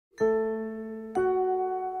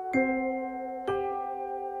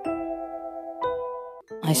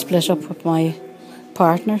I split up with my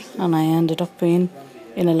partner and I ended up being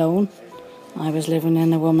in alone. I was living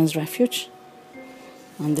in a women's refuge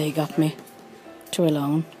and they got me to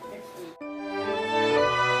alone.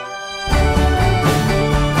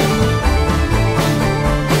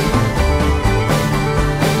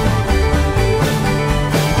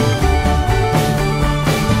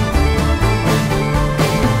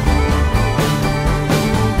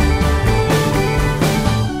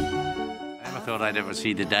 I'd ever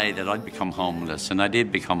see the day that I'd become homeless, and I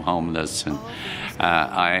did become homeless, and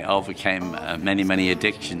I overcame many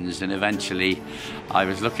addictions, and eventually I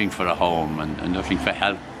was looking for a home and looking for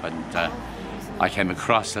help, and I came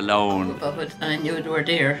across Alone. I knew they were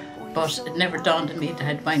there, but it never dawned on me that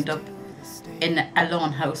I'd wind up in a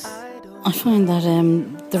lone house. I find that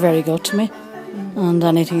they're very good to me, and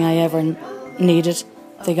anything I ever needed,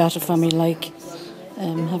 they got it for me, like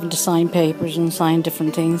having to sign papers and sign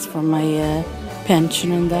different things for my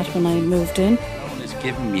pension and that when I moved in. It's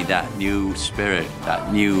given me that new spirit,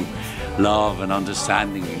 that new love and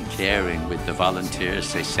understanding and caring with the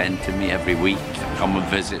volunteers they send to me every week to come and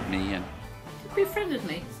visit me. And they befriended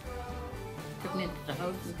me, took me into the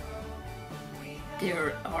house and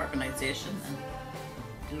their organisation, and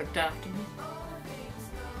they looked after me.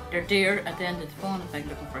 They're there at the end of the phone if I'm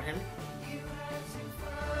looking for help.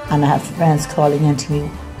 And I have friends calling into me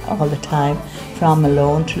all the time from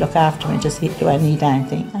Alone to look after me, to see do I need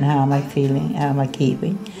anything and how am I feeling, how am I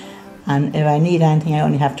keeping. And if I need anything, I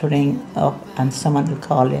only have to ring up and someone will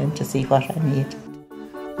call in to see what I need.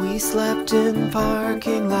 We slept in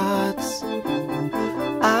parking lots.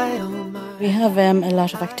 We have a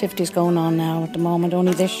lot of activities going on now at the moment,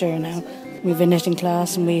 only this year now. We have a knitting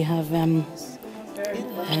class and we have a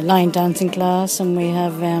line dancing class and we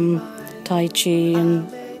have Tai Chi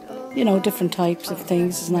and different types of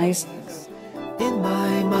things. It's nice. In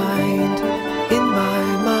my mind,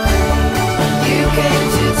 you came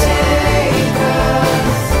to take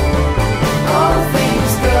us. All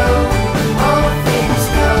things go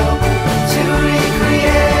to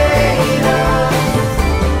recreate us.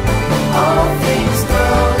 All things go.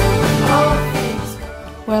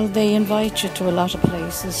 Well, they invite you to a lot of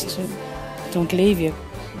places to don't leave you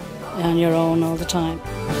on your own all the time.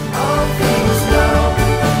 All things go.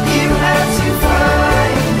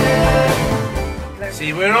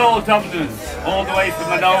 See, we're all Dubliners, all the way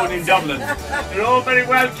from Alone in Dublin. You're all very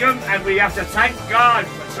welcome, and we have to thank God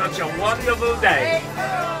for such a wonderful day.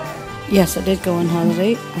 Yes, I did go on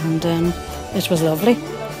holiday, and it was lovely.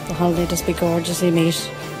 The holiday just be gorgeous. You meet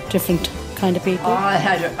different kind of people. I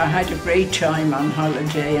had a great time on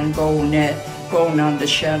holiday, and going on the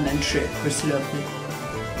Shannon trip was lovely.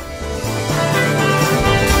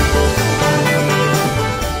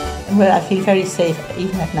 Well, I feel very safe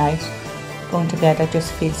even at night. Going to bed, I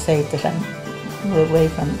just feel safe that I'm away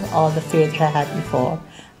from all the fear that I had before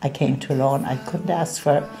I came to Alone. I couldn't ask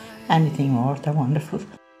for anything more. They're wonderful.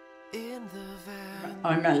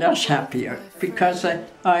 I'm a lot happier because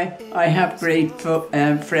I have great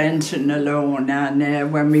friends in Alone,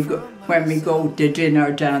 and when we go to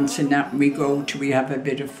dinner, dancing, that we have a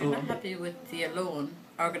bit of fun. If you're not happy with the Alone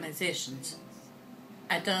organisations,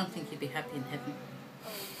 I don't think you'd be happy in heaven,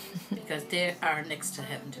 because they are next to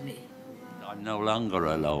heaven to me. I'm no longer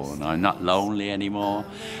alone. I'm not lonely anymore.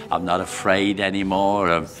 I'm not afraid anymore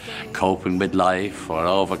of coping with life or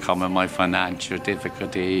overcoming my financial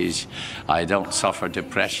difficulties. I don't suffer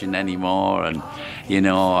depression anymore, and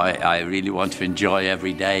I really want to enjoy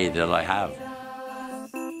every day that I have.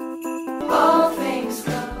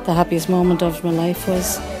 The happiest moment of my life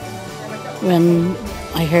was when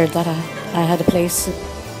I heard that I had a place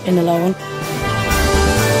in Alone.